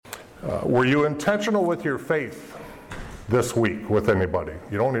Were you intentional with your faith this week with anybody?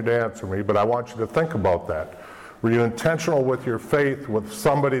 You don't need to answer me, but I want you to think about that. Were you intentional with your faith with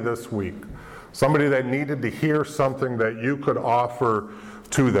somebody this week? Somebody that needed to hear something that you could offer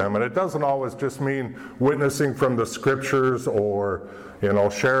to them. And it doesn't always just mean witnessing from the scriptures or,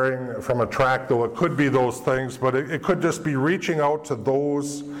 sharing from a tract, though it could be those things, but it could just be reaching out to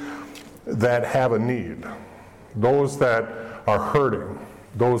those that have a need, those that are hurting,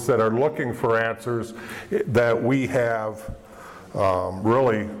 those that are looking for answers that we have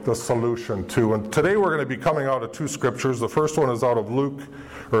really the solution to. And today we're going to be coming out of two scriptures. The first one is out of 1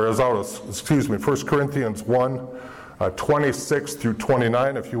 Corinthians 1, 26 through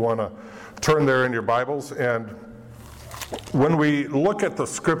 29, if you want to turn there in your Bibles. And when we look at the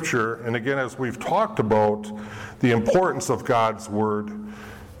scripture, and again, as we've talked about the importance of God's Word,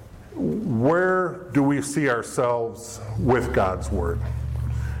 where do we see ourselves with God's Word?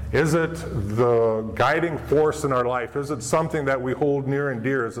 Is it the guiding force in our life? Is it something that we hold near and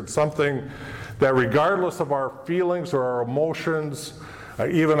dear? Is it something that regardless of our feelings or our emotions,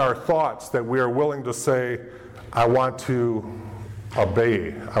 even our thoughts, that we are willing to say, I want to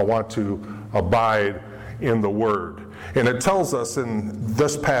obey, I want to abide in the Word? And it tells us in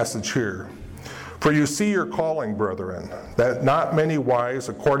this passage here, for you see your calling, brethren, that not many wise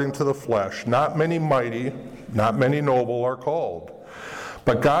according to the flesh, not many mighty, not many noble are called.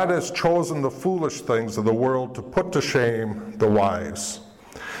 But God has chosen the foolish things of the world to put to shame the wise.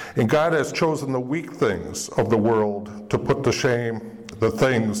 And God has chosen the weak things of the world to put to shame the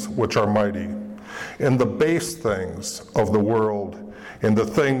things which are mighty, and the base things of the world, and the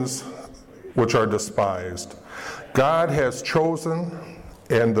things which are despised. God has chosen,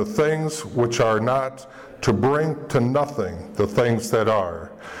 and the things which are not, to bring to nothing the things that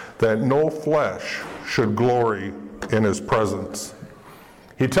are, that no flesh should glory in his presence.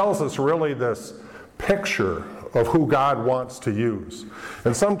 He tells us really this picture of who God wants to use.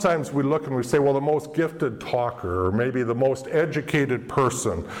 And sometimes we look and we say, well, the most gifted talker, or maybe the most educated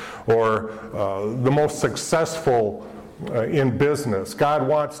person, or the most successful in business. God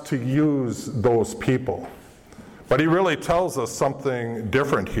wants to use those people. But he really tells us something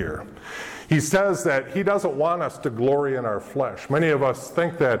different here. He says that he doesn't want us to glory in our flesh. Many of us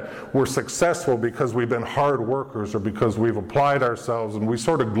think that we're successful because we've been hard workers or because we've applied ourselves, and we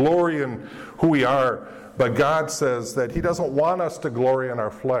sort of glory in who we are. But God says that he doesn't want us to glory in our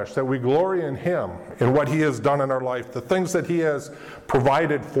flesh, that we glory in him, in what he has done in our life, the things that he has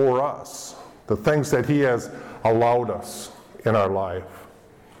provided for us, the things that he has allowed us in our life.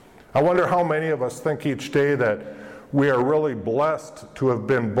 I wonder how many of us think each day that we are really blessed to have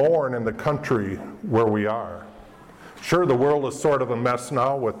been born in the country where we are. Sure, the world is sort of a mess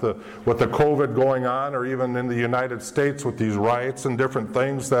now with the COVID going on, or even in the United States with these riots and different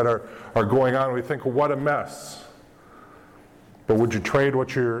things that are going on. We think, well, what a mess. But would you trade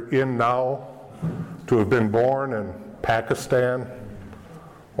what you're in now to have been born in Pakistan,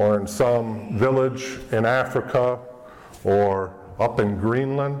 or in some village in Africa, or up in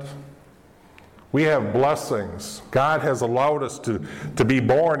Greenland? We have blessings. God has allowed us to be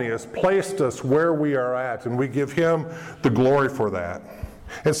born. He has placed us where we are at, and we give him the glory for that.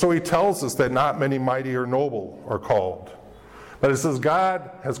 And so he tells us that not many mighty or noble are called. But it says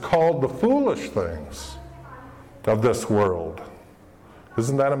God has called the foolish things of this world.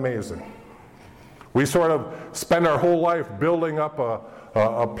 Isn't that amazing? We sort of spend our whole life building up a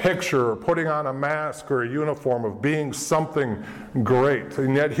picture, or putting on a mask or a uniform of being something great.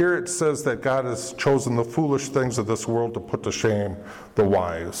 And yet here it says that God has chosen the foolish things of this world to put to shame the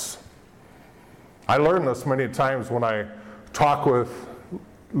wise. I learned this many times when I talk with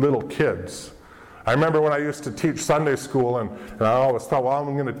little kids. I remember when I used to teach Sunday school, and I always thought, well,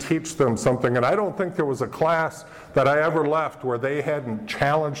 I'm going to teach them something. And I don't think there was a class that I ever left where they hadn't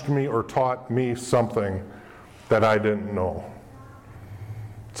challenged me or taught me something that I didn't know.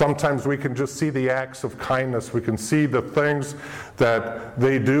 Sometimes we can just see the acts of kindness. We can see the things that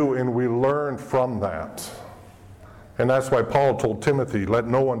they do, and we learn from that. And that's why Paul told Timothy, let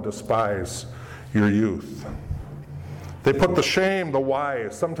no one despise your youth. They put to shame the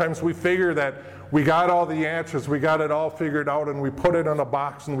wise. Sometimes we figure that we got all the answers, we got it all figured out, and we put it in a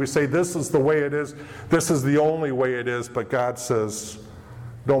box and we say, this is the way it is, this is the only way it is. But God says,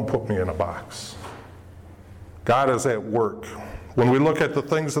 don't put me in a box. God is at work. When we look at the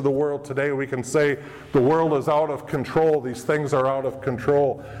things of the world today, we can say the world is out of control, these things are out of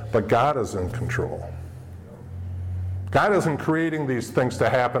control, but God is in control. God isn't creating these things to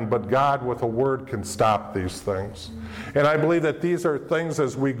happen, but God with a word can stop these things. And I believe that these are things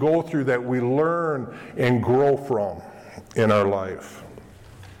as we go through that we learn and grow from in our life.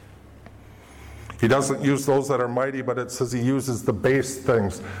 He doesn't use those that are mighty, but it says he uses the base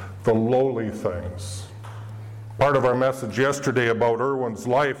things, the lowly things. Part of our message yesterday about Erwin's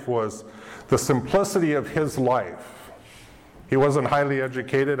life was the simplicity of his life. He wasn't highly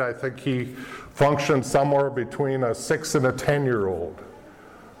educated. I think he functioned somewhere between a 6 and a 10-year-old.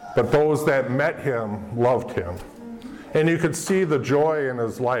 But those that met him loved him. And you could see the joy in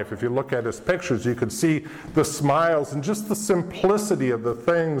his life. If you look at his pictures, you could see the smiles and just the simplicity of the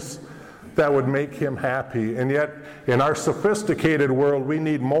things that would make him happy. And yet, in our sophisticated world, we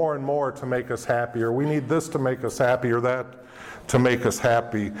need more and more to make us happy, or we need this to make us happy, or that to make us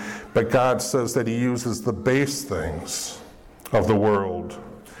happy. But God says that he uses the base things of the world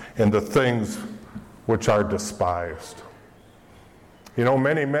and the things which are despised. You know,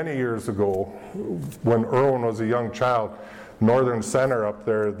 many, many years ago, when Erwin was a young child, Northern Center up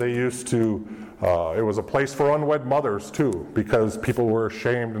there, they used to, it was a place for unwed mothers too, because people were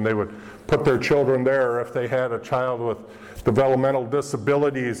ashamed and they would put their children there. Or if they had a child with developmental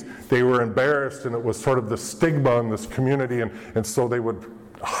disabilities, they were embarrassed, and it was sort of the stigma in this community, and so they would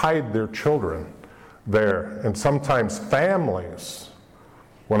hide their children there. And sometimes families,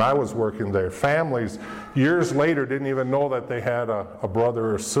 when I was working there, families years later didn't even know that they had a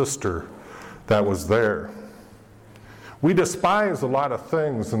brother or sister that was there. We despise a lot of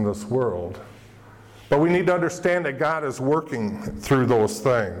things in this world, but we need to understand that God is working through those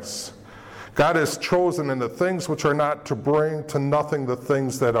things. God has chosen in the things which are not to bring to nothing the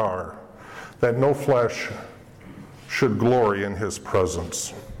things that are, that no flesh should glory in his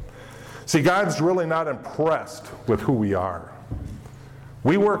presence. See, God's really not impressed with who we are.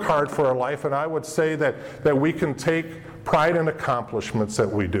 We work hard for our life, and I would say that we can take pride in accomplishments that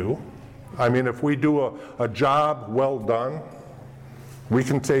we do. I mean, if we do a job well done, we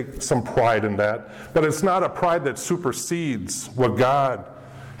can take some pride in that. But it's not a pride that supersedes what God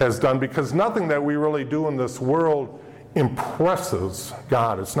has done, because nothing that we really do in this world impresses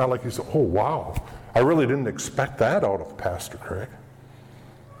God. It's not like you say, oh, wow, I really didn't expect that out of Pastor Craig.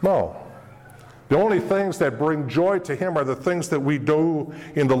 No. The only things that bring joy to him are the things that we do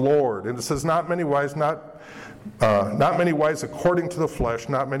in the Lord. And it says, not many wise according to the flesh,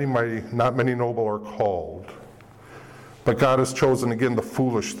 not many mighty, not many noble are called. But God has chosen again the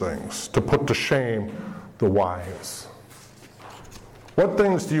foolish things to put to shame the wise. What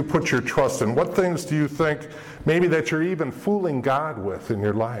things do you put your trust in? What things do you think maybe that you're even fooling God with in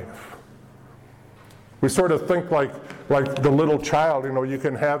your life? We sort of think like the little child, you know, you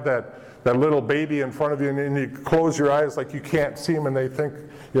can have that little baby in front of you, and you close your eyes like you can't see him, and they think,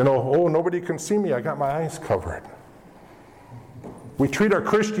 you know, oh, nobody can see me, I got my eyes covered. We treat our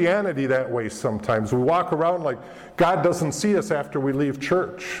Christianity that way sometimes. We walk around like God doesn't see us after we leave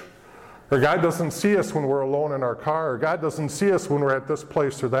church, or God doesn't see us when we're alone in our car, or God doesn't see us when we're at this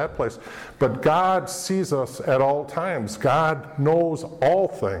place or that place. But God sees us at all times. God knows all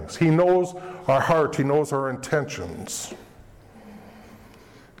things. He knows our heart. He knows our intentions.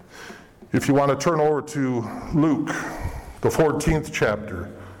 If you want to turn over to Luke, the 14th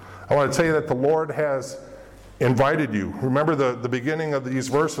chapter, I want to tell you that the Lord has invited you. Remember, the beginning of these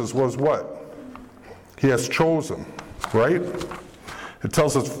verses was what? He has chosen, right? It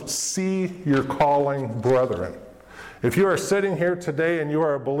tells us, see your calling, brethren. If you are sitting here today and you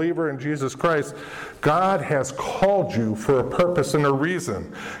are a believer in Jesus Christ, God has called you for a purpose and a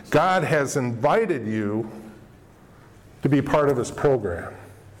reason. God has invited you to be part of his program.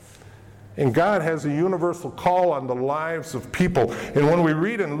 And God has a universal call on the lives of people. And when we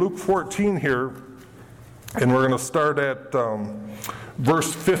read in Luke 14 here, and we're going to start at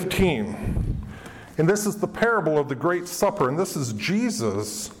verse 15. And this is the parable of the Great Supper. And this is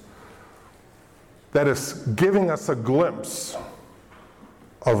Jesus that is giving us a glimpse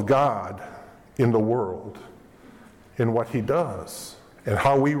of God in the world, in what he does, and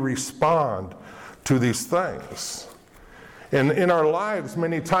how we respond to these things. And in our lives,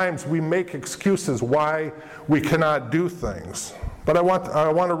 many times we make excuses why we cannot do things. But I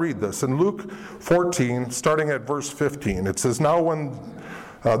want to read this. In Luke 14, starting at verse 15, it says, now when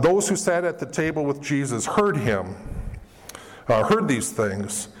those who sat at the table with Jesus heard these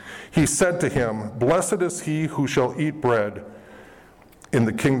things, he said to him, blessed is he who shall eat bread in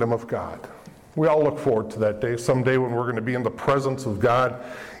the kingdom of God. We all look forward to that day, someday when we're going to be in the presence of God,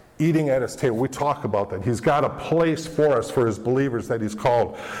 eating at his table. We talk about that. He's got a place for us, for his believers that he's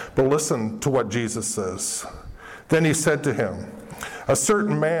called. But listen to what Jesus says. Then he said to him, a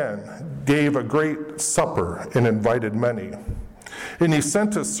certain man gave a great supper and invited many. And he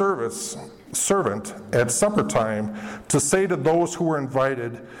sent his servant at supper time to say to those who were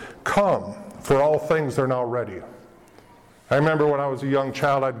invited, come, for all things are now ready. I remember when I was a young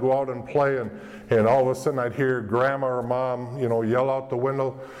child, I'd go out and play, and all of a sudden I'd hear grandma or mom, yell out the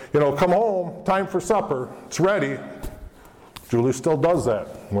window, come home, time for supper, it's ready. Julie still does that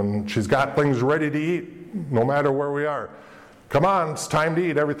when she's got things ready to eat, no matter where we are. Come on, it's time to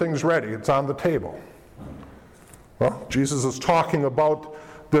eat, everything's ready, it's on the table. Well, Jesus is talking about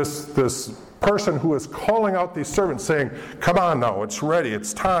this person who is calling out these servants saying, come on now, it's ready,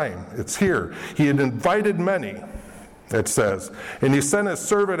 it's time, it's here. He had invited many, it says, and he sent his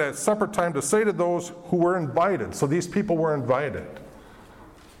servant at supper time to say to those who were invited. So these people were invited.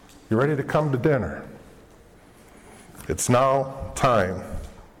 You ready to come to dinner? It's now time.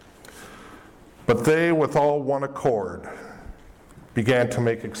 But they, with all one accord, began to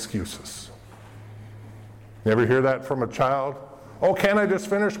make excuses. You ever hear that from a child? Oh, can't I just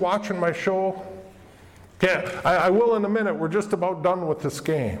finish watching my show? I will in a minute. We're just about done with this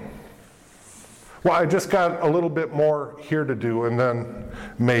game. Well, I just got a little bit more here to do, and then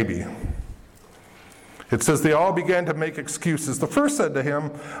maybe. It says they all began to make excuses. The first said to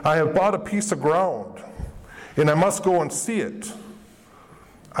him, I have bought a piece of ground, and I must go and see it.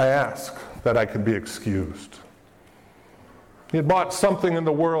 I ask that I could be excused. He had bought something in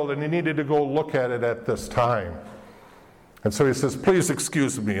the world, and he needed to go look at it at this time. And so he says, please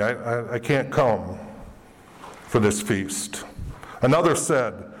excuse me, I can't come for this feast. Another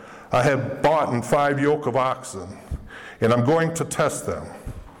said, I have bought 5 yoke of oxen, and I'm going to test them.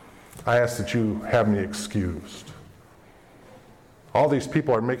 I ask that you have me excused. All these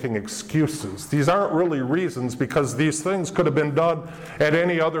people are making excuses. These aren't really reasons, because these things could have been done at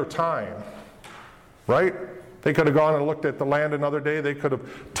any other time, right? They could have gone and looked at the land another day. They could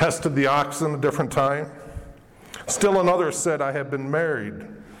have tested the oxen a different time. Still another said, I have been married,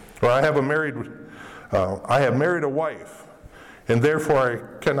 or I have married a wife, and therefore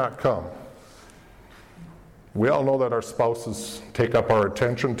I cannot come. We all know that our spouses take up our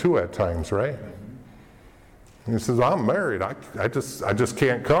attention too at times, right? And he says, I'm married. I just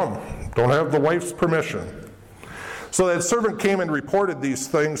can't come. Don't have the wife's permission. So that servant came and reported these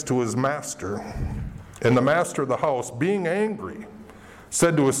things to his master. And the master of the house, being angry,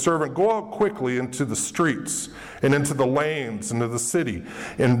 said to his servant, go out quickly into the streets and into the lanes into the city,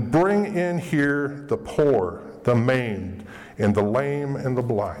 and bring in here the poor, the maimed, and the lame, and the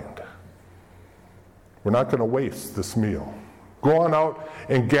blind. We're not going to waste this meal. Go on out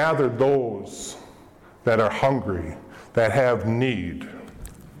and gather those that are hungry, that have need.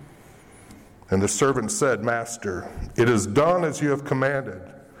 And the servant said, Master, it is done as you have commanded,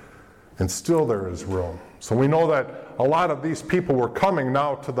 and still there is room. So we know that a lot of these people were coming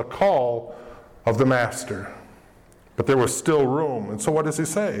now to the call of the master. But there was still room. And so what does he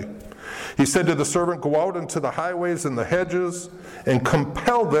say? He said to the servant, go out into the highways and the hedges and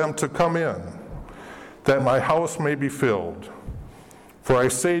compel them to come in, that my house may be filled. For I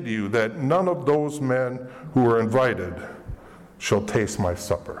say to you that none of those men who were invited shall taste my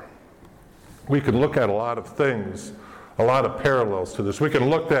supper. We can look at a lot of things, a lot of parallels to this. We can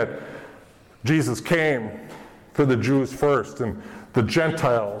look at Jesus came for the Jews first, and the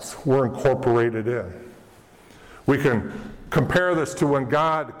Gentiles were incorporated in. We can compare this to when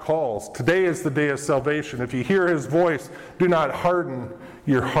God calls. Today is the day of salvation. If you hear his voice, do not harden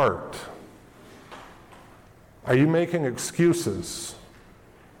your heart. Are you making excuses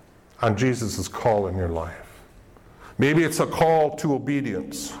on Jesus' call in your life? Maybe it's a call to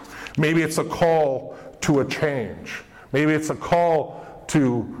obedience. Maybe it's a call to a change. Maybe it's a call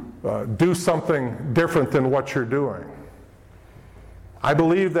to do something different than what you're doing. I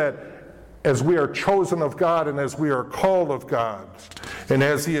believe that as we are chosen of God and as we are called of God, and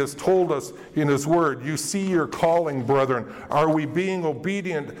as he has told us in his word, you see your calling, brethren. Are we being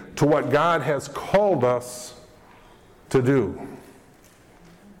obedient to what God has called us to do?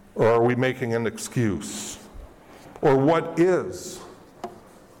 Or are we making an excuse? Or what is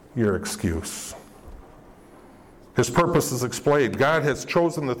your excuse? His purpose is explained. God has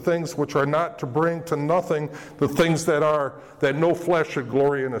chosen the things which are not to bring to nothing the things that are, that no flesh should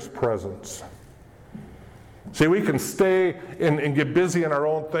glory in his presence. See, we can stay and get busy in our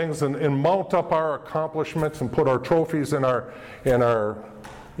own things and mount up our accomplishments and put our trophies in our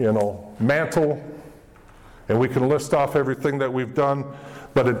mantle, and we can list off everything that we've done.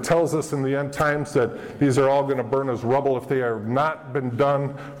 But it tells us in the end times that these are all going to burn as rubble if they have not been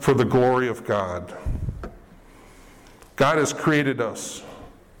done for the glory of God. God has created us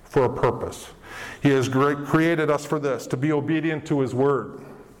for a purpose. He has created us for this, to be obedient to his word.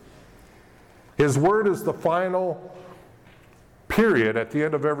 His word is the final period at the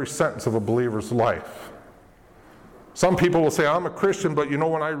end of every sentence of a believer's life. Some people will say, I'm a Christian, but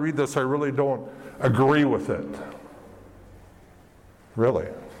when I read this, I really don't agree with it. Really.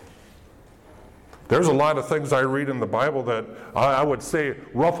 There's a lot of things I read in the Bible that I would say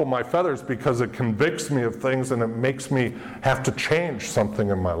ruffle my feathers because it convicts me of things and it makes me have to change something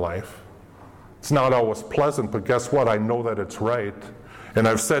in my life. It's not always pleasant, but guess what? I know that it's right. And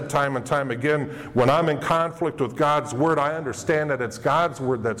I've said time and time again, when I'm in conflict with God's Word, I understand that it's God's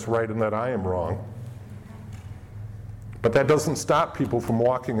Word that's right and that I am wrong. But that doesn't stop people from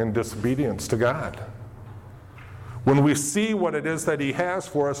walking in disobedience to God. When we see what it is that He has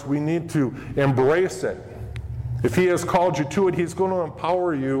for us, we need to embrace it. If He has called you to it, He's going to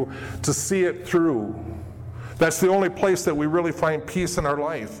empower you to see it through. That's the only place that we really find peace in our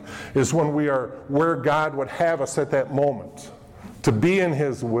life, is when we are where God would have us at that moment, to be in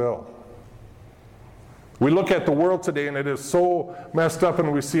His will. We look at the world today and it is so messed up,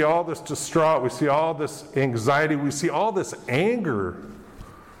 and we see all this distraught, we see all this anxiety, we see all this anger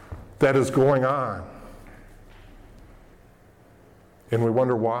that is going on. And we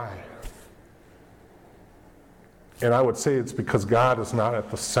wonder why. And I would say it's because God is not at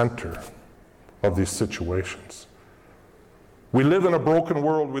the center of these situations. We live in a broken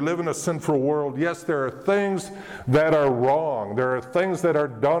world. We live in a sinful world. Yes, there are things that are wrong. There are things that are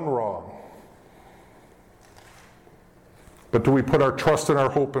done wrong. But do we put our trust and our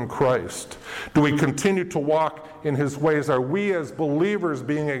hope in Christ? Do we continue to walk in His ways? Are we as believers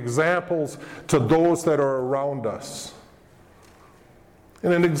being examples to those that are around us?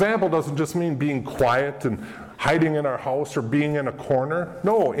 And an example doesn't just mean being quiet and hiding in our house or being in a corner.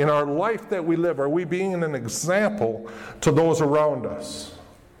 No, in our life that we live, are we being an example to those around us?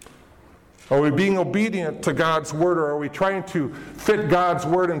 Are we being obedient to God's Word, or are we trying to fit God's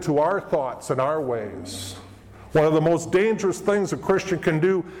Word into our thoughts and our ways? One of the most dangerous things a Christian can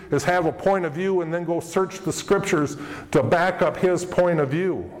do is have a point of view and then go search the Scriptures to back up his point of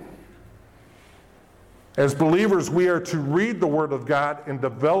view. As believers, we are to read the Word of God and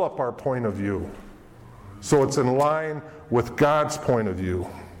develop our point of view so it's in line with God's point of view.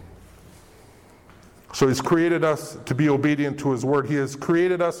 So He's created us to be obedient to His Word. He has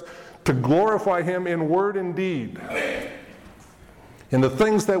created us to glorify Him in word and deed, in the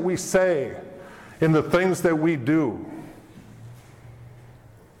things that we say, in the things that we do.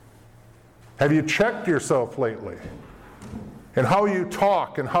 Have you checked yourself lately? And how you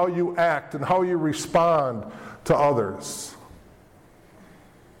talk and how you act and how you respond to others.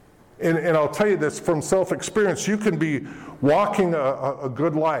 And I'll tell you this from self-experience, you can be walking a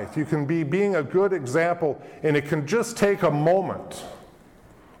good life. You can be being a good example, and it can just take a moment,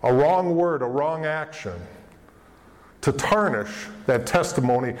 a wrong word, a wrong action, to tarnish that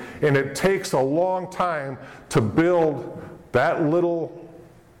testimony. And it takes a long time to build that little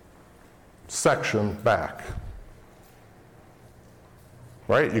section back.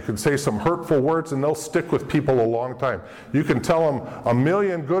 Right? You can say some hurtful words and they'll stick with people a long time. You can tell them a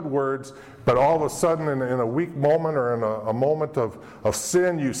million good words, but all of a sudden in a weak moment or in a moment of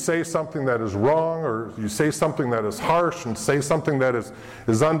sin, you say something that is wrong, or you say something that is harsh and say something that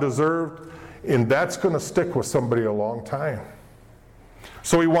is undeserved, and that's going to stick with somebody a long time.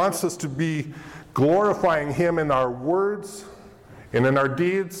 So He wants us to be glorifying Him in our words and in our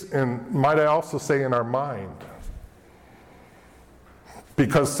deeds, and might I also say in our mind.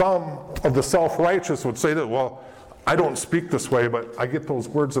 Because some of the self-righteous would say that, well, I don't speak this way, but I get those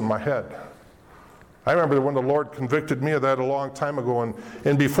words in my head. I remember when the Lord convicted me of that a long time ago,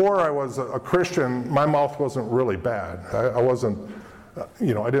 and before I was a Christian, my mouth wasn't really bad. I wasn't, I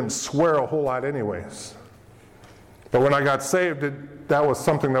didn't swear a whole lot anyways. But when I got saved, that was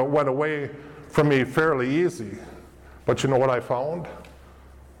something that went away from me fairly easy. But you know what I found?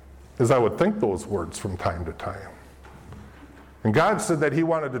 Is I would think those words from time to time. And God said that He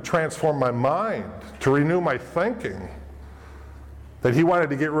wanted to transform my mind, to renew my thinking. That He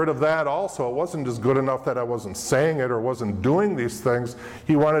wanted to get rid of that also. It wasn't just good enough that I wasn't saying it or wasn't doing these things.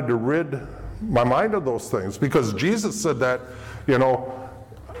 He wanted to rid my mind of those things. Because Jesus said that,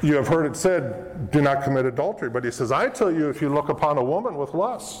 you have heard it said, do not commit adultery. But He says, I tell you, if you look upon a woman with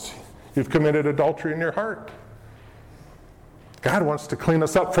lust, you've committed adultery in your heart. God wants to clean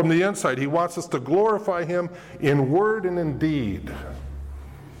us up from the inside. He wants us to glorify Him in word and in deed,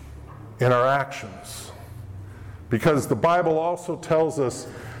 in our actions. Because the Bible also tells us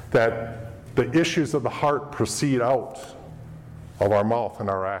that the issues of the heart proceed out of our mouth and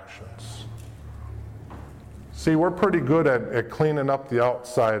our actions. See, we're pretty good at cleaning up the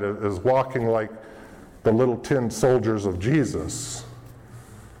outside, as walking like the little tin soldiers of Jesus.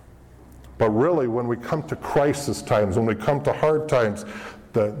 But really, when we come to crisis times, when we come to hard times,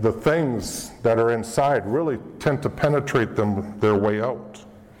 the things that are inside really tend to penetrate their way out.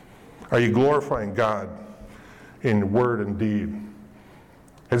 Are you glorifying God in word and deed?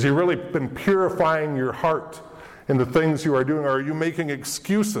 Has He really been purifying your heart in the things you are doing? Or are you making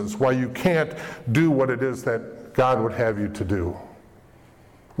excuses why you can't do what it is that God would have you to do?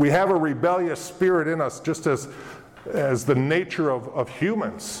 We have a rebellious spirit in us, just as the nature of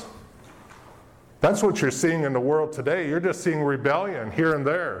humans. That's what you're seeing in the world today. You're just seeing rebellion here and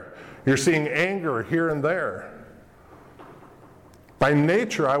there. You're seeing anger here and there. By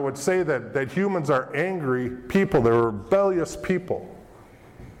nature, I would say that humans are angry people. They're rebellious people.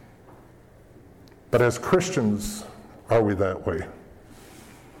 But as Christians, are we that way?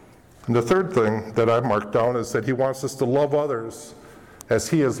 And the third thing that I've marked down is that He wants us to love others as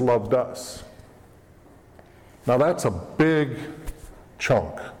He has loved us. Now that's a big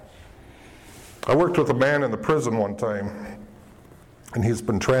chunk. I worked with a man in the prison one time, and he's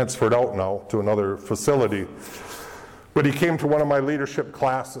been transferred out now to another facility. But he came to one of my leadership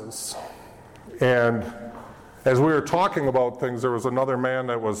classes, and as we were talking about things, there was another man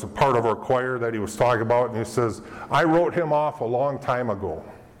that was a part of our choir that he was talking about, and he says, I wrote him off a long time ago.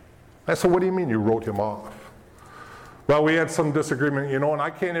 I said, what do you mean you wrote him off? Well, we had some disagreement, and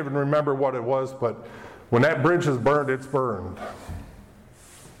I can't even remember what it was, but when that bridge is burned, it's burned.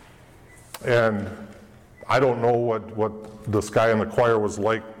 And I don't know what this guy in the choir was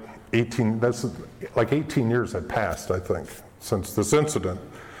like. 18 years had passed, I think, since this incident.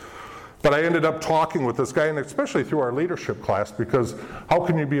 But I ended up talking with this guy, and especially through our leadership class, because how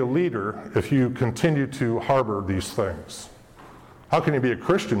can you be a leader if you continue to harbor these things? How can you be a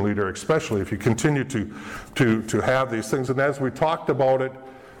Christian leader, especially if you continue to have these things? And as we talked about it,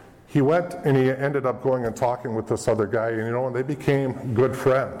 he went and he ended up going and talking with this other guy, and they became good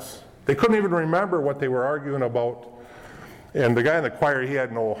friends. They couldn't even remember what they were arguing about. And the guy in the choir, he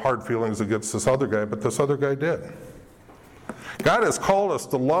had no hard feelings against this other guy, but this other guy did. God has called us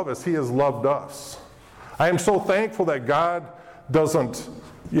to love as He has loved us. I am so thankful that God doesn't,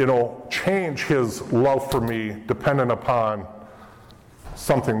 change His love for me dependent upon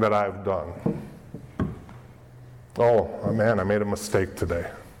something that I've done. Oh man, I made a mistake today.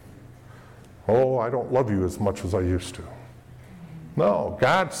 Oh, I don't love you as much as I used to. No,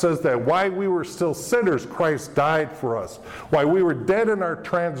 God says that while we were still sinners, Christ died for us. While we were dead in our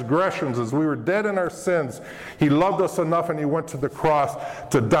transgressions, as we were dead in our sins, He loved us enough and He went to the cross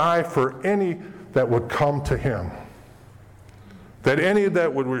to die for any that would come to Him. That any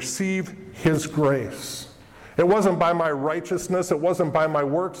that would receive His grace. It wasn't by my righteousness, it wasn't by my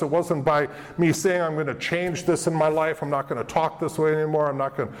works, it wasn't by me saying I'm going to change this in my life, I'm not going to talk this way anymore, I'm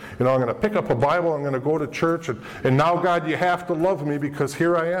not going to, I'm going to pick up a Bible, I'm going to go to church, and now God, you have to love me because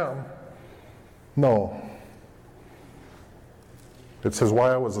here I am. No. It says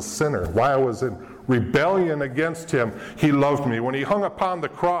while I was a sinner, while I was in rebellion against Him, He loved me. When He hung upon the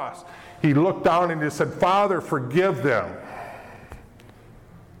cross, He looked down and He said, Father, forgive them,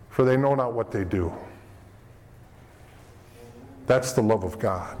 for they know not what they do. That's the love of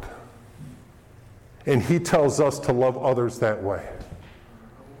God. And He tells us to love others that way.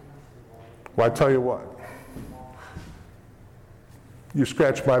 Well, I tell you what. You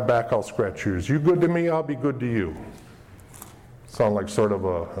scratch my back, I'll scratch yours. You good to me, I'll be good to you. Sound like sort of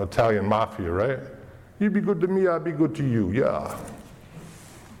a Italian mafia, right? You be good to me, I'll be good to you. Yeah.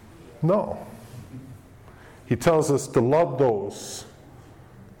 No. He tells us to love those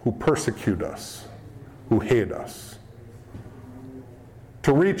who persecute us, who hate us.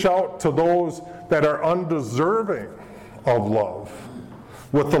 To reach out to those that are undeserving of love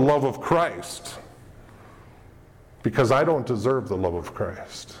with the love of Christ. Because I don't deserve the love of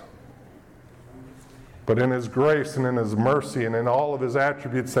Christ. But in His grace and in His mercy and in all of His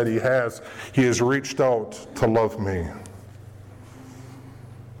attributes that He has reached out to love me.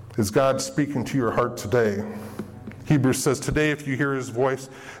 Is God speaking to your heart today? Hebrews says, today if you hear His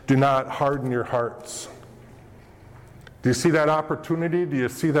voice, do not harden your hearts. Do you see that opportunity? Do you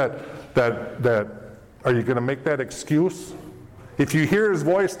see that are you going to make that excuse? If you hear His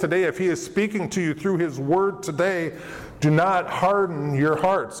voice today, if He is speaking to you through His word today, do not harden your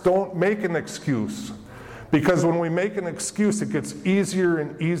hearts. Don't make an excuse. Because when we make an excuse, it gets easier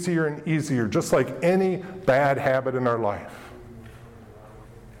and easier and easier, just like any bad habit in our life.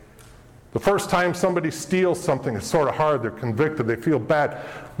 The first time somebody steals something, it's sort of hard, they're convicted, they feel bad.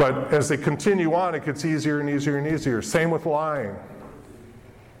 But as they continue on, it gets easier and easier and easier. Same with lying.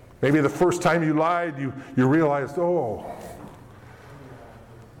 Maybe the first time you lied, you realized, oh,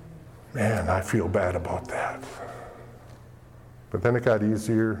 man, I feel bad about that. But then it got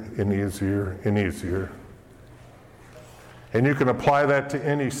easier and easier and easier. And you can apply that to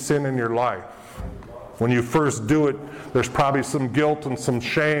any sin in your life. When you first do it, there's probably some guilt and some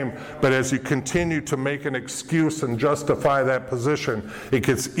shame, but as you continue to make an excuse and justify that position, it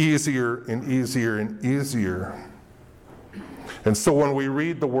gets easier and easier and easier. And so when we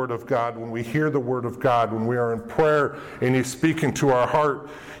read the Word of God, when we hear the Word of God, when we are in prayer and He's speaking to our heart,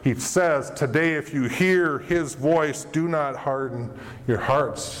 He says, today if you hear His voice, do not harden your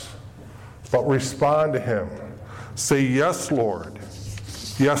hearts, but respond to Him. Say, yes, Lord.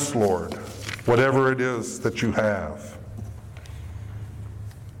 Yes, Lord. Whatever it is that you have.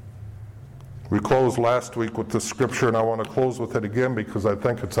 We closed last week with this scripture, and I want to close with it again because I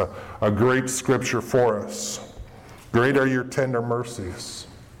think it's a great scripture for us. Great are your tender mercies.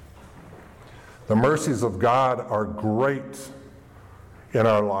 The mercies of God are great in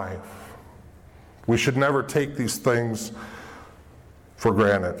our life. We should never take these things for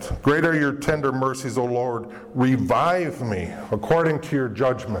granted. Great are your tender mercies, O Lord. Revive me according to your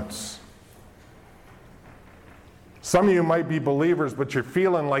judgments. Some of you might be believers, but you're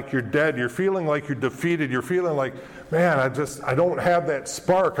feeling like you're dead. You're feeling like you're defeated. You're feeling like, man, I don't have that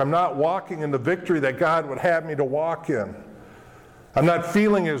spark. I'm not walking in the victory that God would have me to walk in. I'm not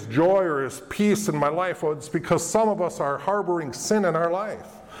feeling His joy or His peace in my life. Well, it's because some of us are harboring sin in our life.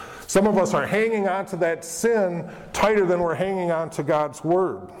 Some of us are hanging on to that sin tighter than we're hanging on to God's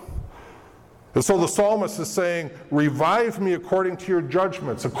Word. And so the psalmist is saying, revive me according to your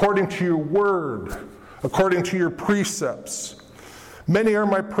judgments, according to your Word, according to your precepts. Many are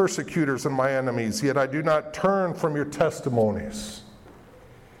my persecutors and my enemies, yet I do not turn from your testimonies.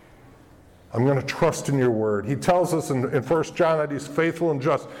 I'm going to trust in your word. He tells us in 1 John that He's faithful and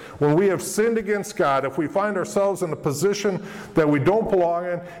just. When we have sinned against God, if we find ourselves in a position that we don't belong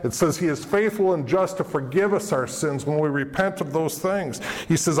in, it says He is faithful and just to forgive us our sins when we repent of those things.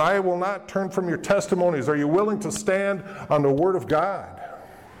 He says, I will not turn from your testimonies. Are you willing to stand on the word of God?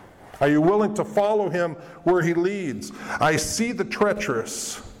 Are you willing to follow Him where He leads? I see the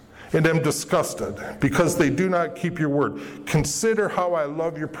treacherous and am disgusted because they do not keep your word. Consider how I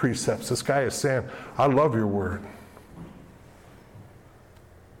love your precepts. This guy is saying, I love your word.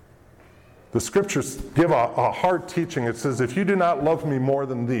 The scriptures give a hard teaching. It says, if you do not love me more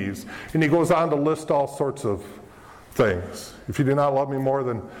than these, and he goes on to list all sorts of things. If you do not love me more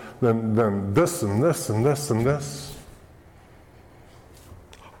than this and this and this and this.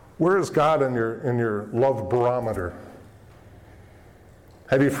 Where is God in your love barometer?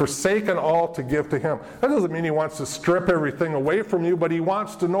 Have you forsaken all to give to Him? That doesn't mean He wants to strip everything away from you, but He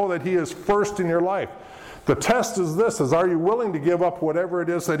wants to know that He is first in your life. The test is this, are you willing to give up whatever it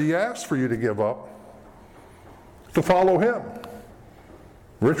is that He asks for you to give up to follow Him?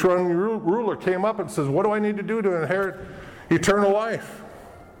 Rich young ruler came up and says, what do I need to do to inherit eternal life?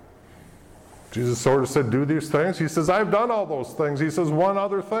 Jesus sort of said, do these things. He says, I've done all those things. He says, one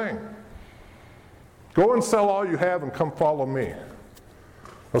other thing. Go and sell all you have and come follow me.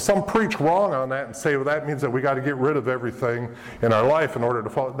 Well, some preach wrong on that and say, well, that means that we got to get rid of everything in our life in order to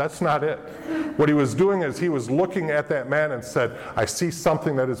follow. That's not it. What he was doing is he was looking at that man and said, I see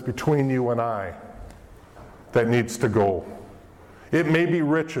something that is between you and I that needs to go. It may be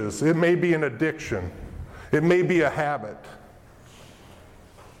riches. It may be an addiction. It may be a habit.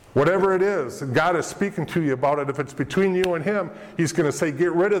 Whatever it is, God is speaking to you about it. If it's between you and Him, He's going to say,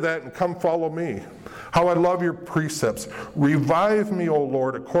 get rid of that and come follow me. How I love your precepts. Revive me, O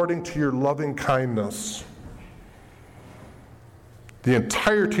Lord, according to your loving kindness. The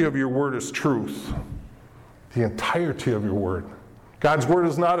entirety of your word is truth. The entirety of your word. God's word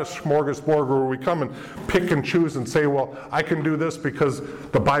is not a smorgasbord where we come and pick and choose and say, well, I can do this because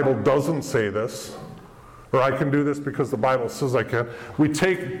the Bible doesn't say this. Or I can do this because the Bible says I can. We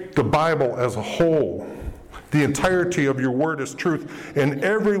take the Bible as a whole. The entirety of your word is truth, and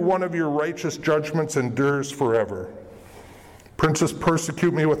every one of your righteous judgments endures forever. Princes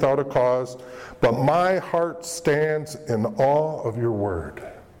persecute me without a cause, but my heart stands in awe of your word.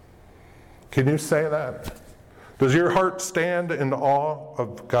 Can you say that? Does your heart stand in awe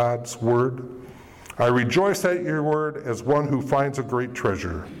of God's word? I rejoice at your word as one who finds a great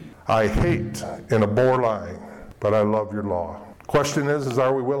treasure. I hate and abhor lying, but I love your law. Question is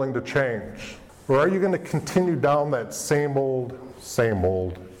are we willing to change? Or are you going to continue down that same old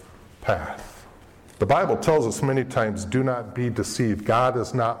path? The Bible tells us many times, do not be deceived. God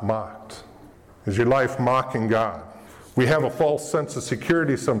is not mocked. Is your life mocking God? We have a false sense of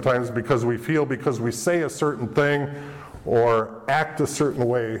security sometimes because we say a certain thing or act a certain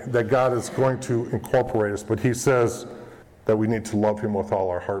way that God is going to incorporate us. But He says that we need to love Him with all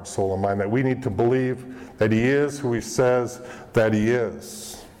our heart, soul, and mind, that we need to believe that He is who He says that He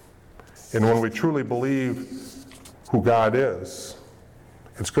is. And when we truly believe who God is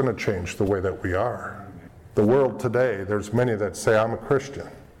it's going to change the way that we are. The world today, there's many that say, I'm a Christian,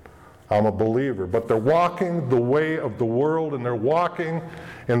 I'm a believer, but they're walking the way of the world and they're walking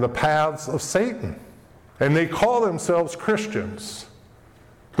in the paths of Satan. And they call themselves Christians.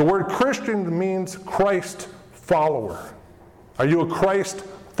 The word Christian means Christ follower. Are you a Christ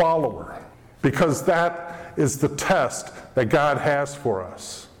follower? Because that is the test that God has for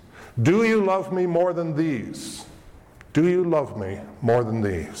us. Do you love me more than these? Do you love me more than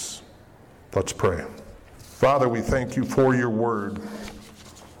these? Let's pray. Father, we thank you for your word.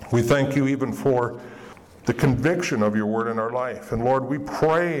 We thank you even for the conviction of your word in our life. And Lord, we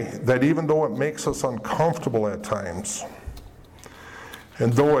pray that even though it makes us uncomfortable at times,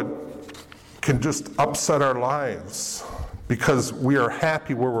 and though it can just upset our lives, because we are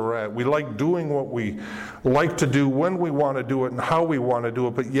happy where we're at. We like doing what we like to do when we want to do it and how we want to do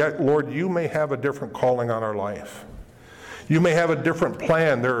it, but yet, Lord, you may have a different calling on our life. You may have a different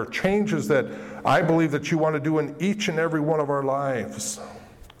plan. There are changes that I believe that you want to do in each and every one of our lives.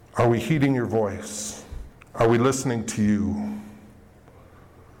 Are we heeding your voice? Are we listening to you?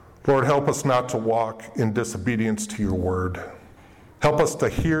 Lord, help us not to walk in disobedience to your word. Help us to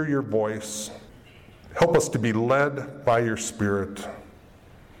hear your voice. Help us to be led by your Spirit.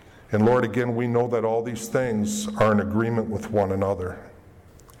 And Lord, again, we know that all these things are in agreement with one another.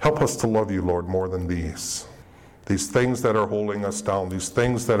 Help us to love you, Lord, more than these. These things that are holding us down, these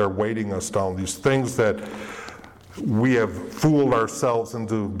things that are weighting us down, these things that we have fooled ourselves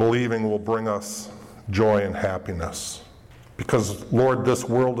into believing will bring us joy and happiness. Because, Lord, this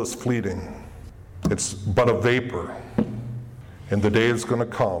world is fleeting. It's but a vapor. And the day is going to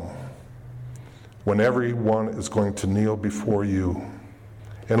come when everyone is going to kneel before you.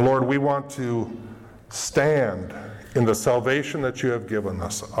 And Lord, we want to stand in the salvation that you have given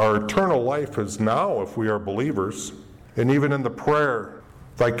us. Our eternal life is now if we are believers. And even in the prayer,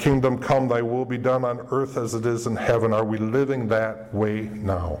 thy kingdom come, thy will be done on earth as it is in heaven. Are we living that way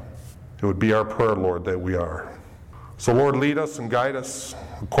now? It would be our prayer, Lord, that we are. So Lord, lead us and guide us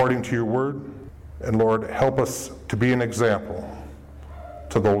according to your word. And Lord, help us to be an example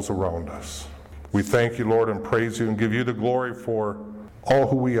to those around us. We thank you, Lord, and praise you and give you the glory for all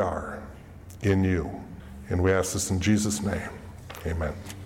who we are in you. And we ask this in Jesus' name. Amen.